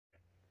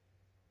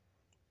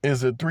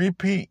Is a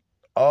three-peat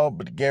all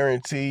but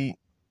guaranteed?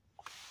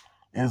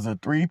 Is a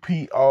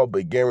three-peat all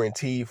but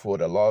guaranteed for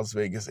the Las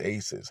Vegas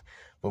Aces?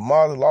 For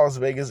my Las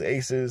Vegas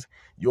Aces,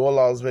 your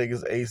Las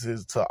Vegas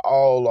Aces, to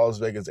all Las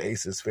Vegas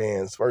Aces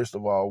fans, first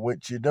of all,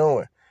 what you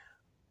doing?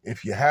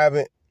 If you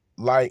haven't,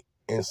 like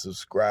and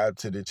subscribe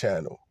to the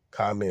channel.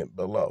 Comment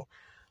below.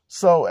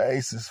 So,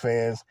 Aces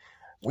fans,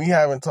 we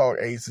haven't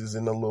talked Aces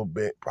in a little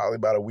bit, probably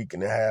about a week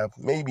and a half,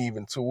 maybe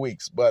even 2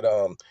 weeks. But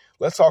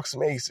let's talk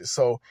some Aces.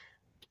 So,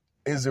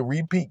 is a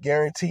repeat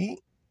guaranteed?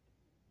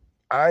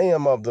 I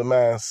am of the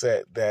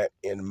mindset that,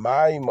 in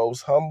my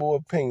most humble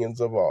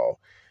opinions of all,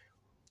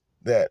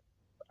 that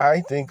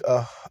I think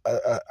a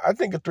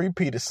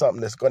three-peat is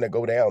something that's going to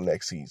go down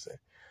next season.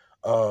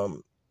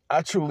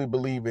 I truly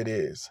believe it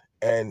is.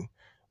 And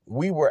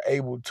we were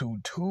able to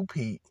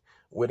two-peat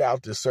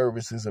without the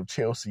services of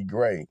Chelsea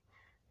Gray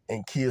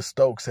and Kia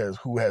Stokes,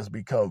 who has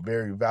become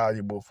very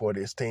valuable for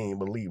this team,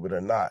 believe it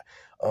or not,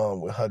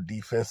 with her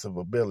defensive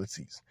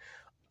abilities.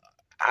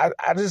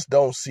 I just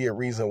don't see a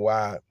reason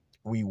why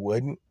we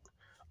wouldn't.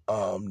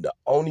 The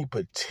only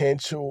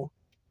potential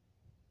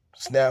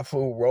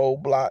snafu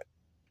roadblock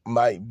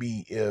might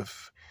be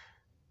if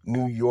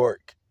New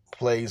York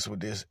plays with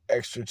this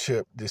extra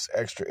chip, this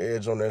extra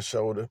edge on their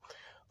shoulder.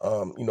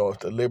 If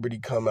the Liberty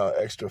come out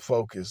extra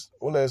focused,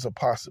 well, there's a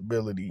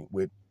possibility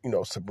with,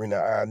 Sabrina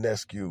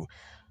Ionescu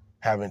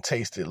having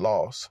tasted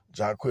loss.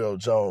 Jonquel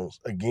Jones,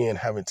 again,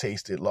 having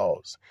tasted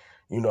loss.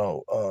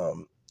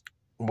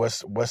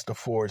 What's the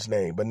forward's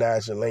name?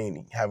 Benaja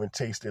Laney having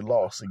tasted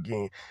loss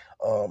again.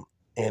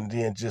 And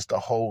then just the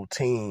whole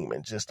team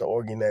and just the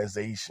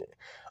organization.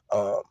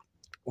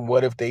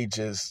 What if they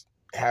just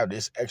have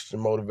this extra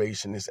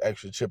motivation, this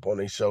extra chip on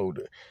their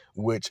shoulder,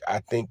 which I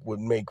think would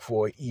make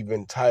for an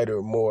even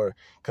tighter, more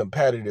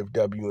competitive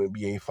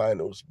WNBA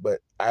finals.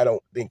 But I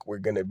don't think we're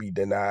going to be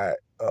denied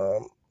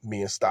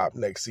being stopped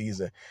next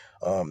season,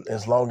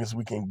 as long as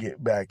we can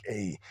get back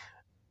a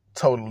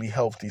totally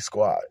healthy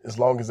squad, as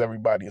long as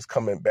everybody is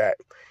coming back,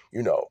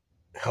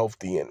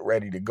 healthy and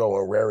ready to go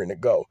and raring to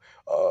go.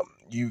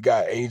 You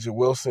got Aja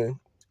Wilson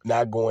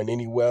not going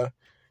anywhere,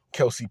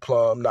 Kelsey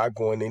Plum not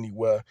going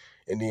anywhere,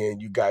 and then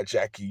you got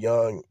Jackie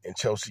Young and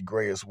Chelsea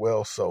Gray as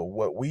well. So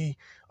what we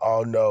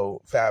all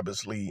know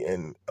fabulously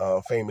and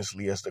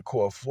famously as the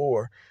core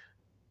four,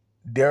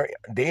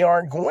 they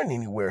aren't going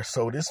anywhere.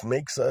 So this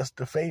makes us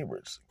the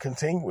favorites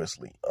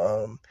continuously.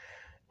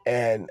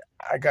 And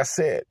like I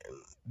said,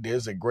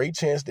 there's a great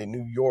chance that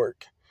New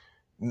York,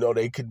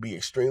 they could be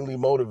extremely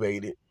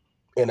motivated.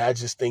 And I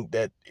just think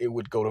that it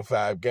would go to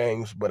 5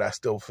 games, but I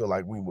still feel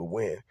like we would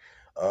win.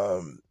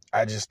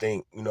 I just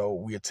think,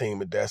 we a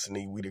team of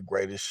destiny. We the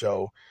greatest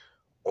show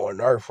on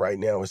earth right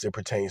now as it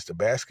pertains to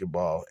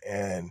basketball.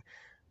 And,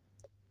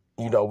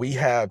 we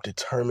have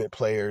determined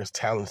players,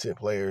 talented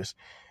players,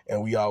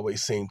 and we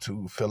always seem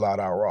to fill out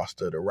our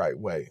roster the right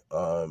way.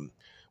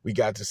 We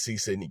got to see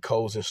Sydney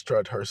Colson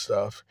strut her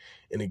stuff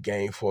in a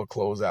game for a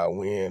closeout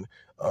win.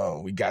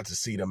 We got to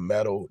see the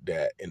metal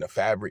that in the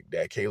fabric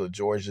that Kayla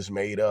George is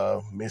made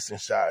of, missing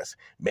shots,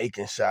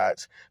 making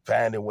shots,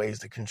 finding ways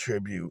to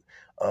contribute.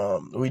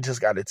 We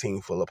just got a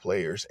team full of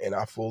players, and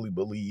I fully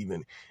believe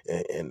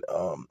in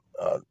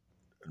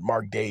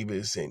Mark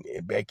Davis and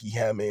Becky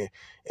Hammond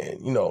and,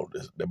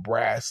 the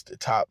brass, the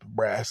top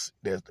brass,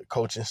 the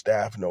coaching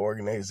staff and the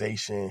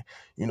organization,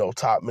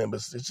 top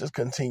members to just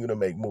continue to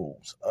make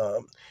moves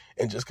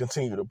and just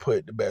continue to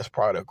put the best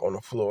product on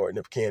the floor. And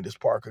if Candace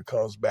Parker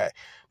comes back,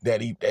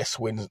 that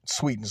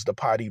sweetens the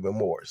pot even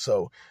more.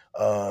 So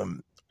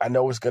I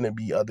know it's going to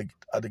be other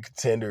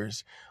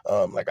contenders.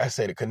 Like I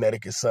said, the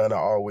Connecticut Sun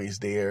are always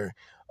there.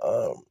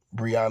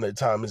 Brianna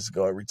Thomas is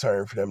going to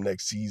return for them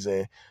next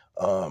season.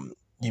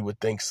 You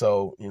would think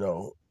so,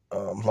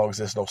 as long as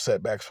there's no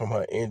setbacks from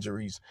her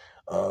injuries,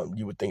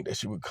 you would think that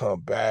she would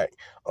come back.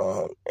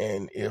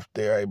 And if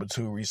they're able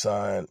to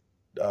re-sign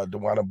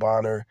DeWanna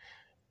Bonner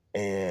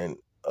and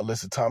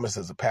Alyssa Thomas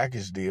as a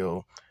package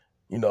deal,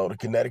 the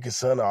Connecticut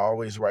Sun are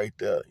always right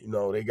there.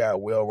 They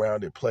got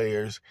well-rounded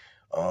players,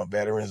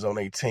 veterans on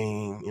their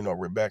team,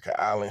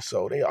 Rebecca Allen.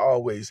 So they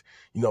always,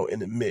 in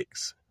the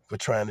mix for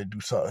trying to do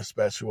something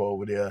special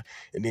over there.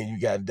 And then you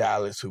got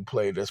Dallas, who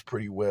played us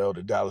pretty well.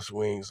 The Dallas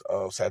Wings,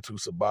 Satu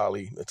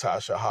Sabali,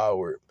 Natasha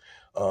Howard,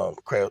 of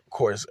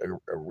course,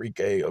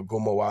 Enrique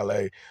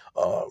Ogumawale.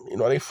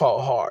 They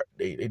fought hard.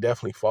 They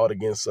definitely fought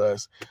against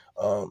us.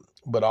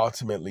 But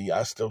ultimately,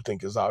 I still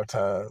think it's our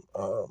time,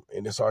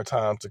 and it's our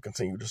time to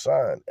continue to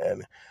shine.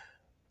 And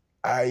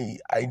I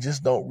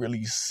just don't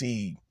really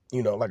see,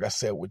 like I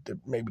said, with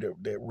maybe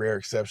the rare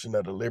exception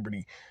of the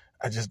Liberty,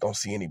 I just don't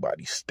see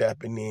anybody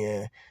stepping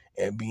in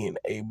and being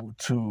able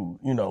to,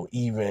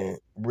 even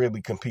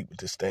really compete with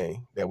this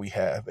thing that we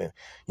have. And,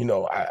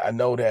 I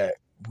know that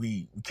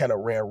we kind of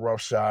ran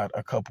roughshod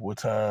a couple of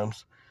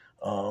times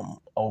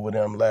over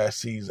them last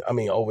season. I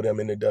mean, over them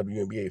in the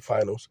WNBA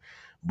finals.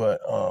 But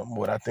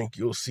what I think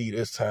you'll see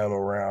this time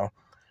around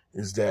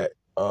is that,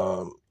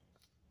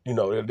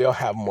 they'll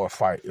have more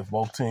fight if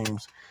both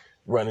teams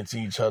run into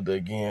each other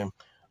again.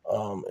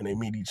 and they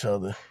meet each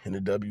other in the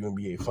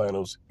WNBA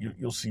finals,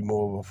 you'll see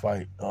more of a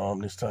fight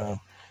this time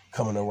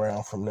coming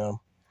around from them.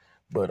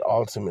 But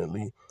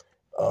ultimately,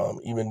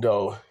 even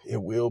though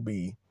it will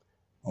be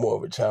more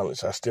of a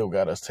challenge, I still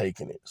got us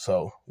taking it.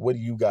 So what do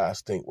you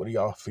guys think? What do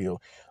y'all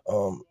feel?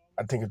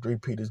 I think a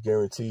three-peat is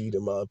guaranteed,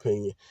 in my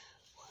opinion.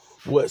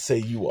 What say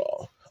you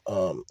all?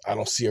 I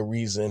don't see a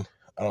reason.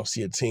 I don't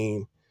see a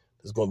team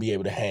that's going to be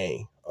able to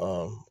hang.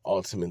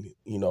 Ultimately,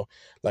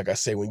 like I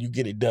say, when you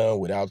get it done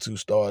without two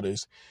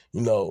starters,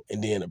 and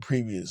then the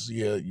previous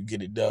year you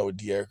get it done with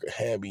De'Erica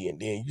Hamby, and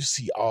then you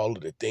see all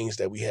of the things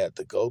that we had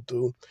to go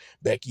through.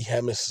 Becky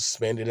Hammond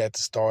suspended at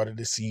the start of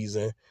the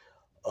season.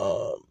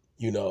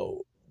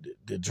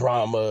 The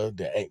drama,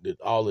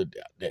 all of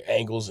the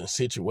angles and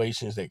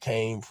situations that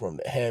came from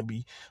the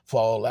Hamby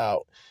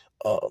fallout.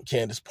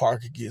 Candace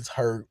Parker gets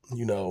hurt,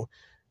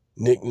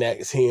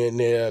 knickknacks here and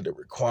there, the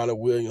Raquana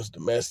Williams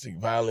domestic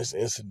violence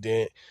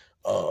incident.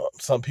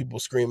 Some people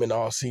screaming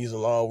all season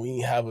long, we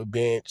ain't have a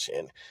bench.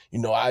 And,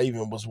 I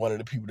even was one of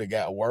the people that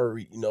got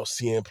worried,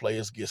 seeing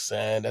players get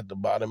signed at the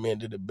bottom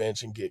end of the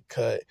bench and get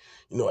cut.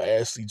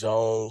 Ashley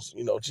Jones,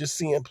 just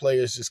seeing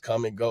players just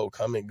come and go.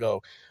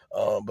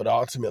 But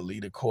ultimately,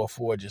 the core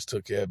four just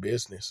took care of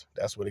business.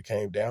 That's what it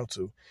came down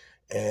to.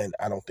 And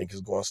I don't think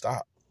it's going to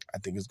stop. I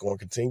think it's going to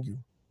continue.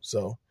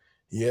 So,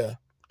 yeah,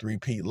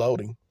 three-peat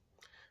loading.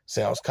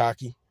 Sounds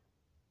cocky.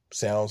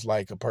 Sounds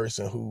like a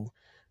person who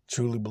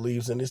truly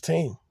believes in his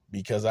team,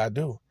 because I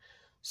do.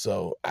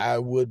 So I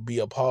would be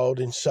appalled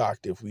and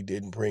shocked if we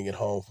didn't bring it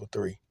home for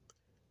 3.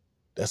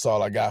 That's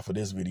all I got for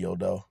this video,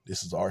 though.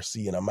 This is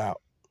RC, and I'm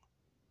out.